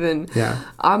even. Yeah.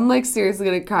 I'm like seriously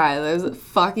gonna cry. That was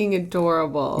fucking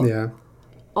adorable. Yeah.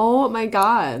 Oh my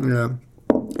god. Yeah.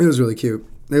 It was really cute.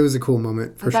 It was a cool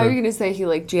moment for I thought sure. you were gonna say he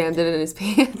like jammed it in his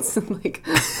pants and like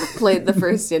played the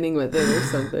first inning with it or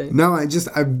something. No, I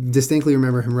distinctly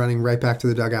remember him running right back to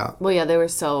the dugout. Well, yeah, they were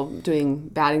still doing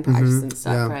batting practice and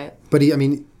stuff, Yeah. right? But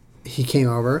he came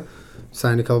over,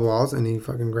 signed a couple balls, and he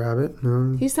fucking grabbed it.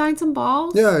 No. He signed some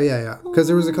balls. Yeah. Because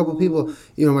there was a couple people,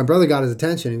 my brother got his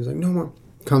attention. He was like, no more.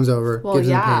 Comes over, Well, gives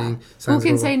him a yeah. painting. Who signs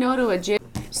can it say no to a gym?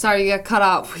 Sorry, you got cut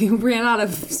off. We ran out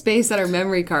of space on our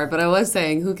memory card, but I was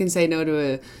saying, who can say no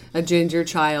to a ginger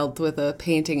child with a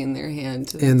painting in their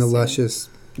hand? And the luscious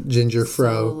ginger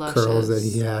fro luscious. curls that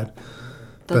he had.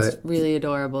 That's but- really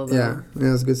adorable, though. Yeah,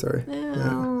 it was a good story.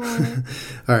 Yeah.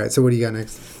 All right, so what do you got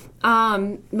next?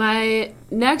 My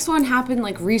next one happened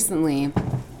like recently.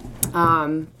 It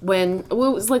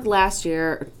was like last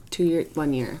year,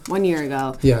 1 year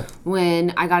ago. Yeah.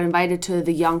 When I got invited to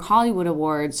the Young Hollywood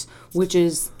Awards, which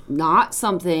is not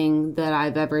something that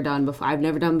I've ever done before. I've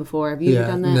never done before. Have you Yeah.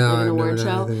 ever done that? No, like an I've award never show?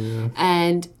 done anything, no.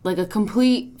 And like a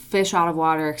complete fish out of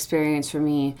water experience for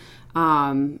me.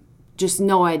 Just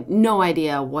no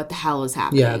idea what the hell is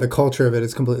happening. Yeah, the culture of it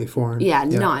is completely foreign. Yeah,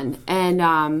 none.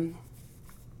 And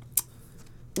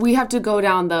we have to go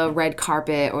down the red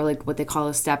carpet or like what they call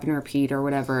a step and repeat or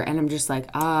whatever. And I'm just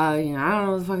like, I don't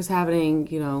know what the fuck is happening,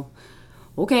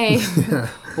 Okay.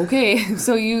 Okay.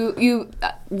 So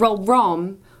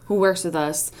Rome, who works with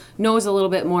us, knows a little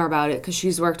bit more about it because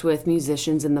she's worked with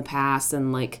musicians in the past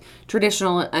and like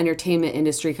traditional entertainment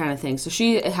industry kind of thing. So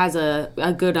she has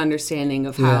a good understanding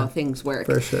of how things work.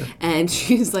 For sure. And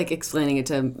she's like explaining it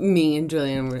to me and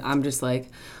Julian. I'm just like,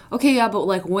 okay, yeah, but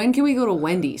like, when can we go to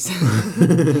Wendy's?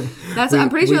 I'm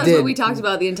pretty sure that's what we talked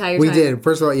about the entire time. We did.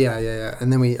 First of all, yeah.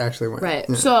 And then we actually went. Right.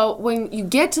 Yeah. So when you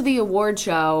get to the award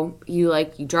show, you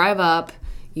drive up,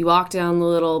 you walk down the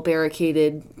little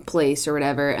barricaded place or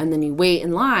whatever, and then you wait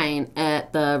in line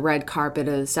at the red carpet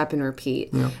of the Step and Repeat.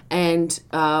 Yeah. And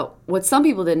what some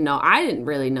people didn't know, I didn't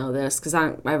really know this because I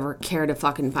don't ever care to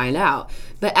fucking find out,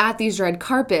 but at these red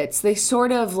carpets, they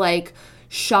sort of like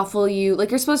shuffle you,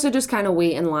 like you're supposed to just kind of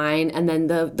wait in line, and then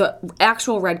the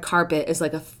actual red carpet is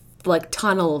like a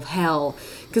tunnel of hell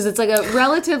because it's like a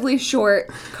relatively short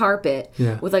carpet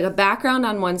with like a background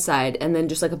on one side and then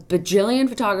just like a bajillion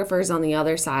photographers on the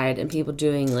other side and people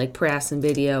doing like press and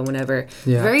video and whatever.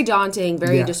 Very daunting,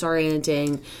 very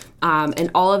disorienting, and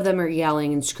all of them are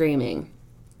yelling and screaming.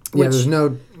 There's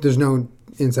no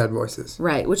inside voices.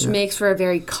 Right, which makes for a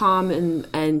very calm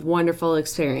and wonderful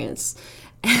experience.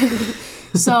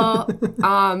 So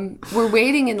we're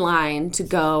waiting in line to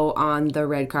go on the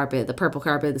red carpet, the purple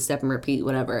carpet, the Step and Repeat,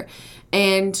 whatever.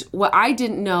 And what I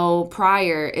didn't know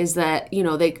prior is that, you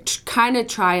know, they kind of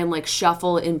try and like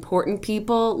shuffle important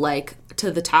people like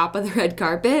to the top of the red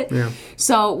carpet. Yeah.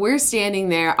 So we're standing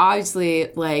there,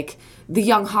 obviously, like the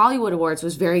Young Hollywood Awards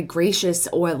was very gracious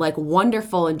or like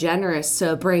wonderful and generous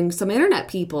to bring some internet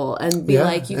people and be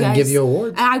like, you guys, and give you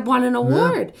awards. I won an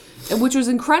award, which was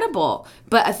incredible.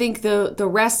 But I think the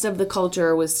rest of the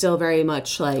culture was still very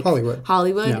much like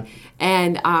Hollywood. Yeah.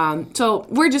 And so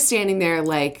we're just standing there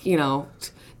like, you know,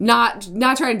 not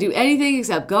trying to do anything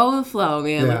except go with the flow,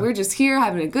 man. Like we're just here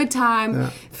having a good time.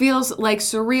 Feels like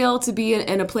surreal to be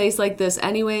in a place like this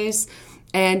anyways.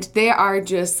 And they are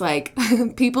just like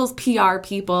people's PR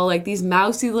people, like these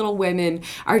mousy little women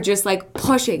are just like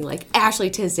pushing, like Ashley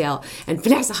Tisdale and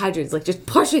Vanessa Hudgens, like just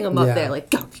pushing them up there, like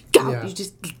go, you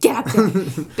just get up there.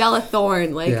 Bella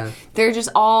Thorne, like they're just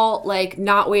all like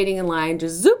not waiting in line,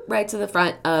 just zoop right to the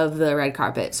front of the red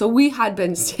carpet. So we had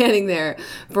been standing there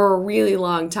for a really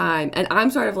long time, and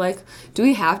I'm sort of like, do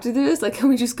we have to do this? Like, can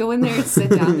we just go in there and sit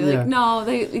down? They're like, no,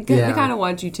 they kind of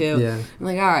want you to. Yeah. I'm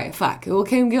like, all right, fuck. Well,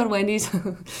 can we go to Wendy's?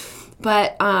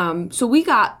 But so we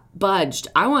got budged,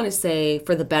 I want to say,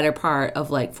 for the better part of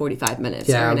like 45 minutes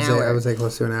or an hour. I would say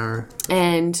close to an hour.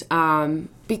 And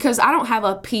because I don't have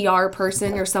a PR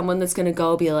person or someone that's going to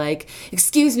go be like,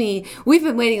 excuse me, we've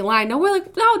been waiting in line. No, we're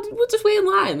like, no, we'll just wait in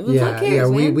line. Who cares,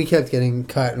 man? We kept getting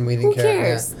cut and we didn't care. Who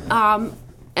cares? Yeah.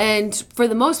 And for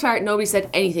the most part, nobody said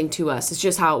anything to us. It's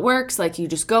just how it works. Like, you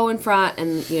just go in front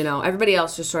and, you know, everybody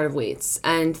else just sort of waits.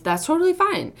 And that's totally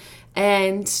fine.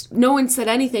 And no one said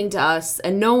anything to us,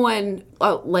 and no one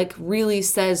like really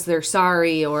says they're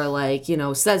sorry or like, you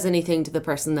know, says anything to the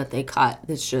person that they cut.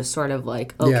 It's just sort of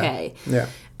like, okay.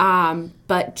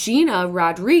 But Gina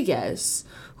Rodriguez,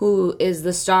 who is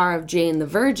the star of Jane the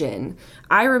Virgin,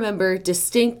 I remember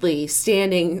distinctly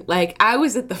standing, like, I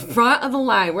was at the front of the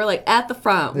line. We're like at the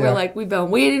front. We're like, we've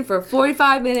been waiting for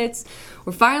 45 minutes.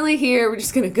 We're finally here. We're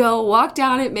just going to go walk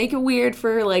down it, make it weird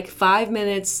for like 5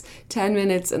 minutes, 10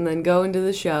 minutes, and then go into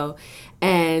the show.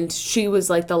 And she was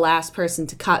like the last person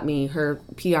to cut me. Her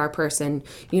PR person,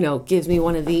 you know, gives me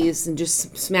one of these and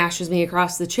just smashes me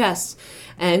across the chest.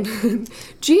 And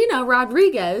Gina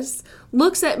Rodriguez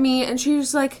looks at me and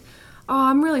she's like, oh,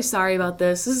 I'm really sorry about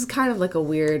this. This is kind of like a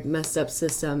weird, messed up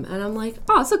system. And I'm like,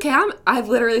 oh, it's okay. I've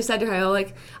literally said to her,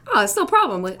 like, oh, it's no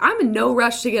problem. Like, I'm in no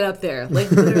rush to get up there.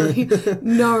 Like, literally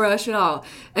no rush at all.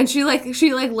 And she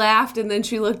laughed, and then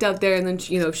she looked up there, and then,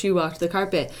 she walked the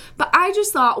carpet. But I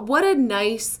just thought, what a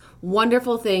nice,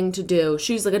 wonderful thing to do.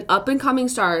 She's like an up-and-coming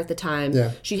star at the time.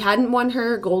 Yeah. She hadn't won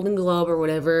her Golden Globe or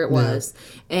whatever it was.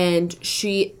 And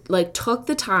she, like, took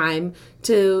the time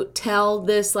to tell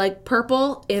this, like,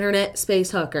 purple internet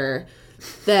space hooker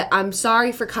that I'm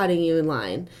sorry for cutting you in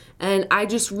line. And I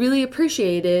just really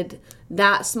appreciated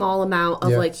that small amount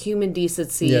of, like, human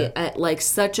decency at, like,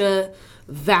 such a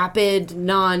vapid,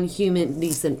 non-human,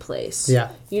 decent place. Yeah.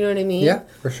 You know what I mean? Yeah,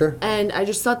 for sure. And I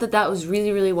just thought that was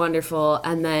really, really wonderful.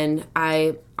 And then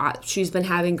she's been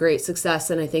having great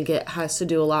success, and I think it has to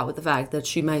do a lot with the fact that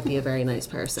she might be a very nice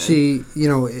person. She,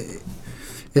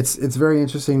 it's very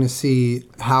interesting to see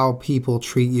how people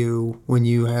treat you when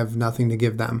you have nothing to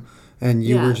give them. And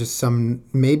you were just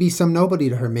maybe some nobody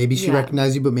to her. Maybe she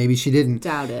recognized you, but maybe she didn't.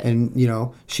 Doubt it. And,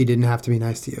 she didn't have to be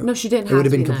nice to you. No, she didn't have to be nice. It would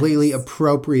have been completely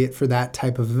appropriate for that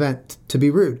type of event to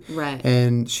be rude. Right.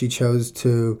 And she chose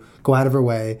to go out of her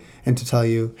way and to tell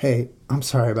you, hey, I'm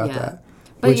sorry about that.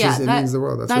 But which yeah, it means the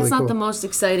world. That's really not cool. the most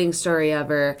exciting story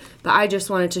ever. But I just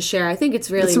wanted to share. I think it's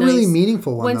really It's a nice. really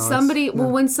meaningful one, when though.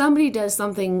 when somebody does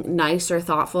something nice or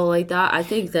thoughtful like that, I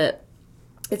think that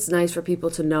it's nice for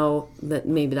people to know that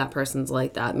maybe that person's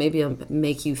like that. Maybe it'll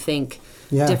make you think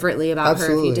differently about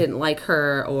her if you didn't like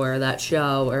her or that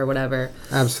show or whatever.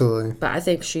 Absolutely. But I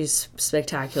think she's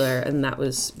spectacular, and that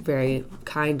was very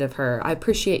kind of her. I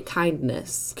appreciate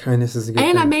kindness. Kindness is a good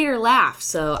And thing. I made her laugh,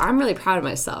 so I'm really proud of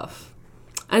myself.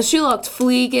 And she looked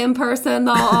fleek in person,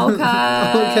 though.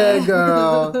 Okay. Okay,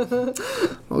 girl.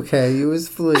 Okay, you was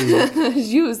fleek.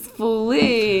 She was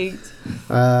fleeked.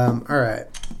 All right.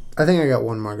 I think I got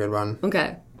one more good one.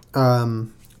 Okay.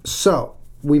 So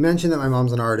we mentioned that my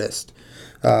mom's an artist.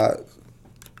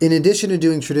 In addition to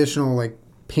doing traditional like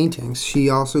paintings, she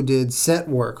also did set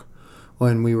work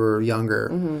when we were younger.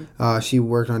 Mm-hmm. She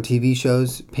worked on TV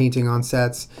shows, painting on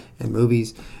sets and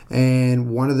movies.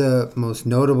 And one of the most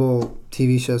notable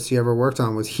TV shows she ever worked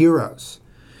on was Heroes.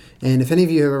 And if any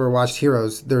of you have ever watched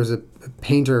Heroes, there's a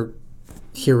painter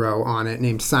hero on it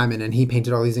named Simon, and he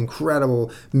painted all these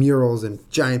incredible murals and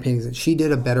giant paintings, and she did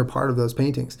a better part of those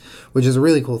paintings, which is a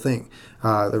really cool thing.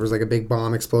 There was like a big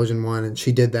bomb explosion one, and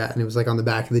she did that, and it was like on the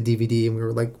back of the DVD, and we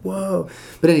were like, whoa.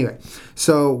 But anyway,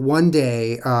 so one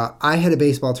day I had a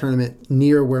baseball tournament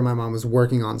near where my mom was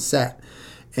working on set,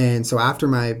 and so after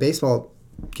my baseball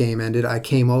game ended, I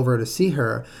came over to see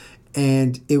her,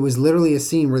 and it was literally a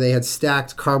scene where they had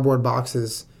stacked cardboard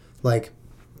boxes like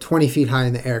 20 feet high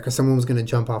in the air because someone was going to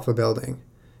jump off a building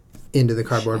into the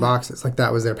cardboard boxes. Like,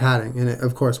 that was their padding. And it,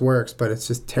 of course, works, but it's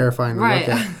just terrifying to look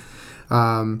at.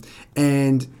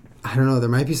 And I don't know, there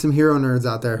might be some hero nerds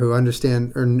out there who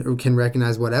understand or can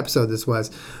recognize what episode this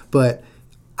was, but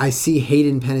I see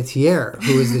Hayden Panettiere,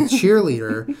 who is the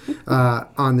cheerleader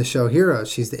on the show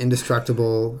Heroes. She's the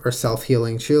indestructible or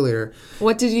self-healing cheerleader.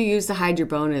 What did you use to hide your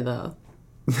boner, though?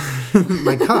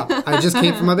 My cup. I just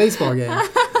came from a baseball game.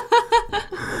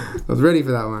 I was ready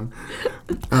for that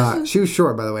one. She was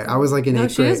short, by the way. I was like in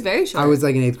eighth grade. She was very short. I was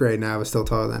like in 8th grade, and I was still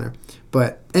taller than her.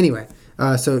 But anyway,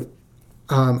 so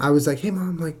I was like, hey,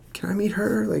 Mom, like, can I meet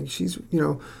her? Like, she's, you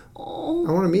know,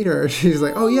 I want to meet her. She's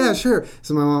like, oh, yeah, sure.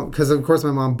 So my mom, because of course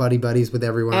my mom buddies with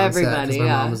everyone on set. Because my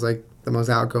mom was like the most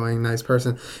outgoing, nice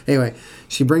person. Anyway,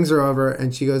 she brings her over,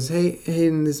 and she goes, hey,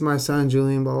 Hayden, this is my son,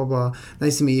 Julian, blah, blah, blah.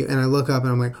 Nice to meet you. And I look up,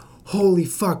 and I'm like, holy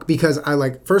fuck, because I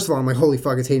like, first of all, I'm like, holy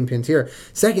fuck, it's Hayden Panettiere.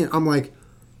 Second, I'm like,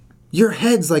 your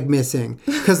head's like missing,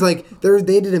 because like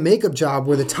they did a makeup job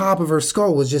where the top of her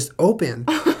skull was just open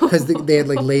because they had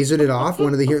like lasered it off.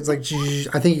 One of the heroes, like,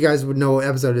 I think you guys would know what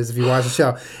episode it is if you watch the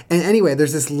show. And anyway,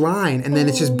 there's this line, and then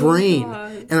it's just brain,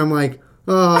 and I'm like,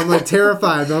 oh, I'm like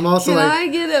terrified, but I'm also Can like, I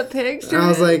get a picture? I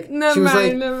was like, never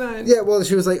mind. yeah, well,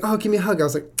 she was like, oh, give me a hug. I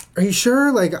was like, are you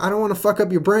sure? Like, I don't want to fuck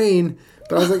up your brain.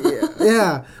 But I was like,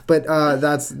 yeah. But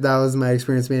that was my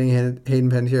experience meeting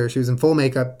Hayden Panettiere. She was in full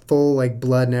makeup, full like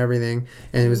blood and everything,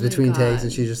 and it was between takes,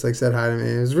 and she just like said hi to me.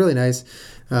 It was really nice.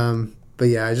 But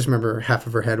yeah, I just remember half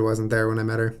of her head wasn't there when I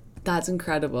met her. That's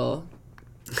incredible.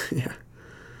 Yeah.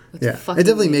 That's It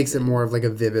definitely makes it more of like a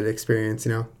vivid experience,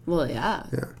 you know? Well, yeah.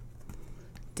 Yeah.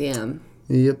 Damn.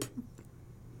 Yep.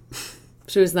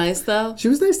 She was nice, though? She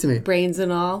was nice to me. Brains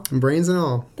and all? Brains and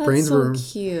all. That's Brains so were.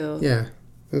 cute. Yeah.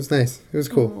 It was nice. It was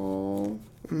cool.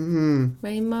 Oh.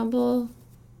 Rain Mumble.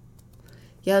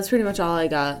 Yeah, that's pretty much all I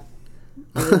got.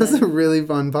 That's a really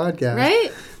fun podcast.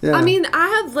 Right? Yeah. I mean,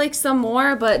 I have like some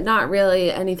more, but not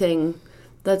really anything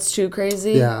that's too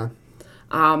crazy. Yeah.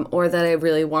 Or that I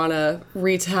really want to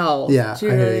retell. Yeah. Do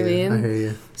you know what I mean? I hear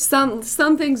you. Some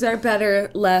things are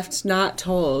better left not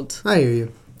told. I hear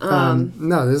you.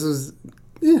 No, this was,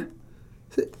 yeah.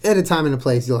 At a time and a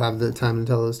place, you'll have the time to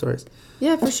tell those stories.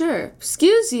 Yeah, for sure.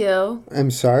 Excuse you. I'm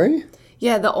sorry?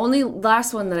 Yeah, the only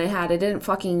last one that I had, I didn't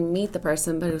fucking meet the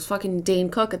person, but it was fucking Dane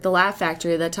Cook at the Laugh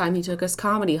Factory that time he took us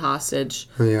comedy hostage.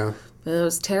 Oh, yeah. It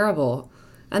was terrible.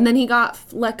 And then he got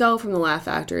let go from the Laugh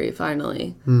Factory,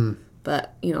 finally.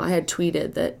 But, you know, I had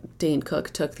tweeted that Dane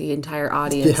Cook took the entire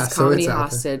audience comedy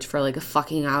hostage for like a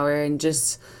fucking hour and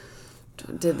just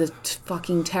did the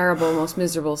fucking terrible, most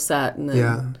miserable set. And then,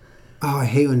 Yeah. Oh, I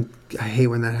hate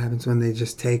when that happens, when they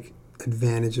just take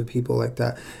advantage of people like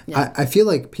that. Yeah. I feel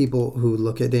like people who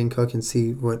look at Dane Cook and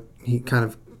see what he kind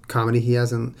of comedy he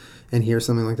has and hear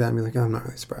something like that and be like, oh, I'm not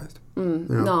really surprised. You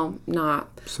know? No,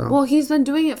 not. So. Well, he's been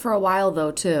doing it for a while,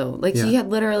 though, too. Like, he had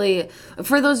literally,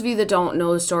 for those of you that don't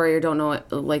know the story or don't know,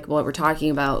 like, what we're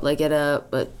talking about, like,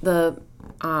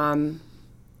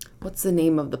 what's the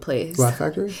name of the place? Laugh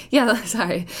Factory? Yeah,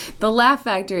 sorry. The Laugh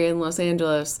Factory in Los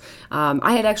Angeles.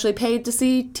 I had actually paid to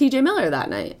see TJ Miller that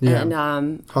night. Yeah.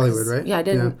 And Hollywood, right? Yeah, I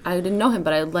didn't know him,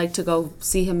 but I'd like to go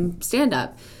see him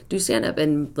do stand up,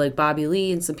 and like Bobby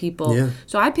Lee and some people. Yeah.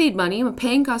 So I paid money. I'm a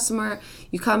paying customer.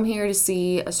 You come here to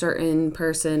see a certain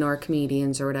person or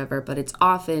comedians or whatever, but it's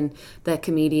often that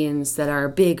comedians that are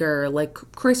bigger, like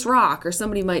Chris Rock or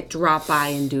somebody might drop by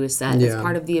and do a set. Yeah. It's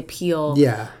part of the appeal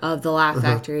of the Laugh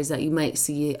Factory is that you might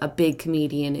see a big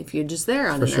comedian if you're just there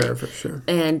on the night. For sure.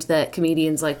 And that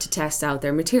comedians like to test out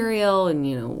their material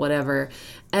and, whatever.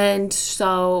 And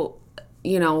so,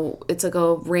 it's like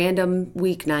a random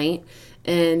weeknight.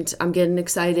 And I'm getting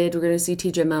excited. We're going to see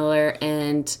TJ Miller.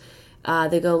 And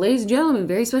they go, ladies and gentlemen,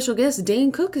 very special guest,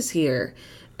 Dane Cook is here.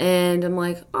 And I'm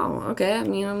like, oh, okay. I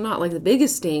mean, I'm not like the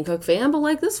biggest Dane Cook fan, but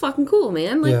like, this is fucking cool,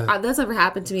 man. Like, that's never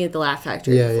happened to me at the Laugh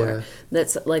Factory before. Yeah.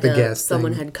 That's like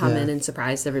someone had come in and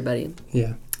surprised everybody.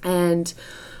 Yeah. And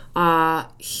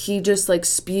he just like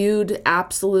spewed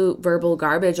absolute verbal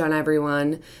garbage on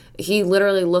everyone. He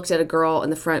literally looked at a girl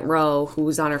in the front row who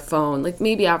was on her phone, like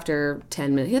maybe after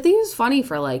 10 minutes. I think he was funny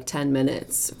for like 10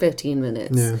 minutes, 15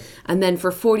 minutes. Yeah. And then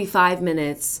for 45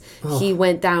 minutes, he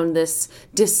went down this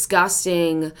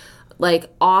disgusting,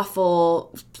 like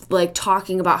awful, like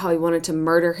talking about how he wanted to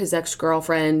murder his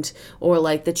ex-girlfriend, or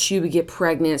like that she would get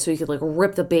pregnant so he could like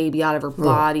rip the baby out of her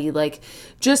body. Like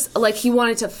just like he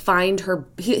wanted to find her.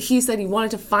 He said he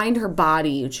wanted to find her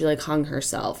body and she like hung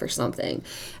herself or something.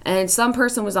 And some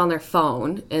person was on their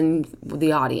phone in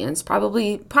the audience,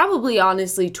 probably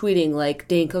honestly tweeting like,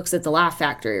 Dane Cook's at the Laugh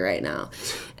Factory right now.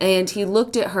 And he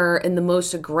looked at her in the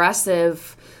most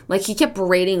aggressive, like he kept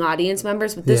berating audience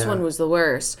members, but this one was the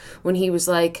worst. When he was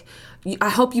like, I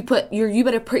hope you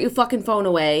better put your fucking phone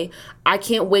away. I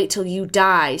can't wait till you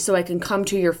die so I can come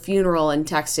to your funeral and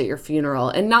text at your funeral.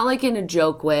 And not like in a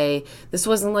joke way. This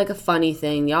wasn't like a funny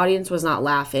thing. The audience was not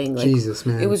laughing. Like, Jesus,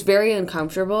 man. It was very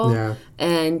uncomfortable. Yeah.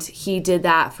 And he did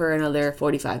that for another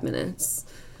 45 minutes.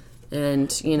 And,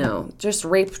 just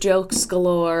rape jokes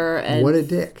galore. And what a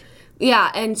dick.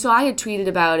 Yeah, and so I had tweeted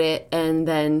about it, and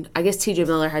then I guess TJ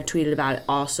Miller had tweeted about it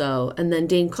also. And then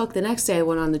Dane Cook the next day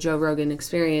went on the Joe Rogan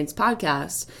Experience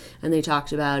podcast, and they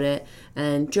talked about it.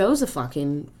 And Joe's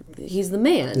he's the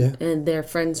man, and they're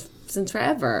friends since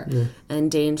forever. Yeah. And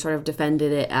Dane sort of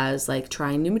defended it as like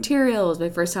trying new material. It was my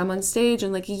first time on stage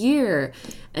in like a year.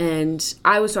 And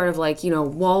I was sort of like,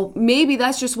 well, maybe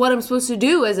that's just what I'm supposed to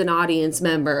do as an audience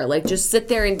member. Like just sit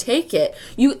there and take it.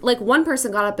 One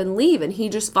person got up and leave, and he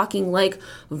just fucking like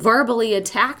verbally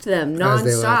attacked them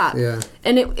nonstop. Yeah.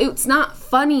 And it's not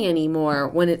funny anymore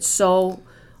when it's so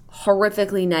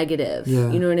horrifically negative.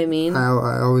 Yeah. You know what I mean?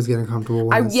 I always get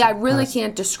uncomfortable. I really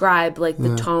can't describe like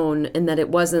the tone, and that it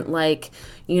wasn't like,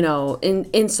 an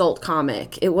insult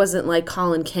comic. It wasn't like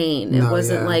Colin Kane. It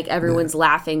wasn't like everyone's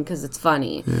laughing because it's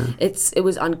funny. Yeah. It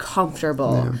was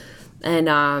uncomfortable. Yeah.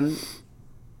 And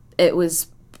it was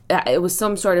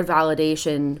some sort of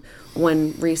validation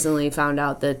when recently found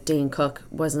out that Dane Cook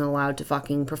wasn't allowed to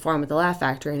fucking perform at the Laugh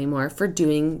Factory anymore for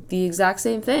doing the exact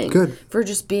same thing. Good. For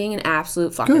just being an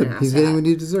absolute fucking asshat. He's getting what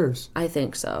he deserves. I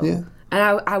think so. Yeah.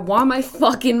 And I want my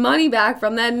fucking money back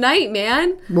from that night,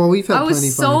 man. Well, we've had plenty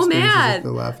of fun experiences mad. At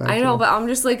the Laugh Factory. I know, but I'm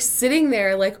just like sitting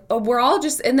there like, we're all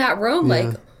just in that room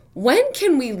like, when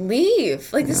can we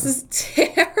leave? Like, this is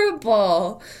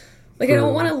terrible. Like, I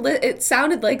don't want to it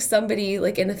sounded like somebody,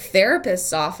 like, in a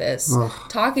therapist's office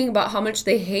talking about how much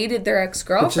they hated their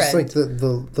ex-girlfriend. It's just,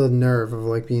 like, the nerve of,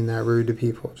 like, being that rude to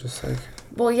people. Just, like...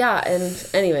 Well, yeah, and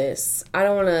anyways, I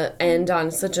don't want to end on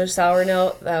such a sour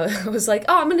note that I was like,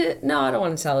 I don't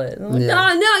want to tell it. And I'm like, no,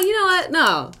 you know what?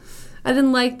 No. I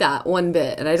didn't like that one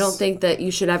bit, and I don't think that you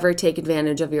should ever take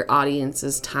advantage of your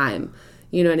audience's time.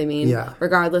 You know what I mean? Yeah.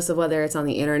 Regardless of whether it's on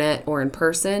the internet or in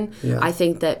person. Yeah. I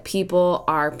think that people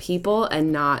are people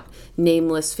and not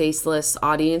nameless, faceless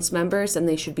audience members, and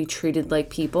they should be treated like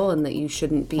people, and that you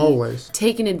shouldn't be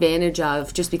taken advantage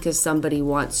of just because somebody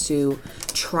wants to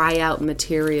try out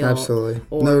material. Absolutely.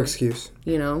 No excuse.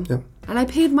 Yep. And I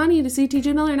paid money to see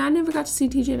TJ Miller, and I never got to see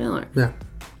TJ Miller. Yeah.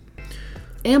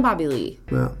 And Bobby Lee.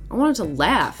 Yeah. I wanted to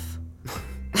laugh.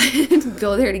 I didn't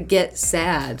go there to get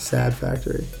sad. Sad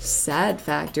Factory. Sad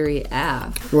Factory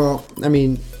app. Well, I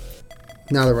mean,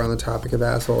 now that we're on the topic of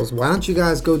assholes, why don't you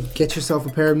guys go get yourself a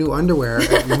pair of new underwear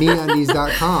at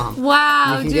MeUndies.com.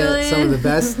 Wow, you can Julian. get some of the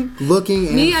best looking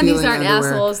and feeling MeUndies aren't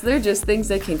underwear. assholes. They're just things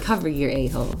that can cover your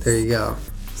a-holes. There you go.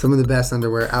 Some of the best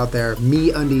underwear out there.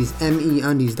 MeUndies,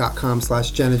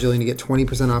 MEUndies.com/Jenna Julian to get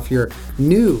 20% off your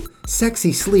new,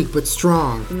 sexy, sleek, but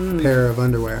strong pair of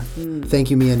underwear. Thank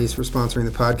you, MeUndies, for sponsoring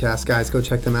the podcast. Guys, go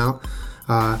check them out.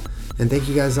 And thank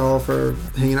you guys all for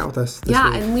hanging out with us this week.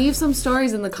 And leave some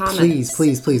stories in the comments.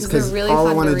 Please, because really all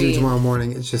I want to do tomorrow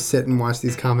morning is just sit and watch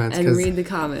these comments. And read the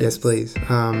comments. Yes, please.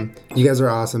 You guys are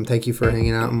awesome. Thank you for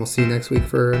hanging out, and we'll see you next week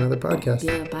for another podcast.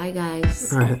 Yeah, bye,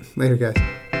 guys. All right. Later, guys.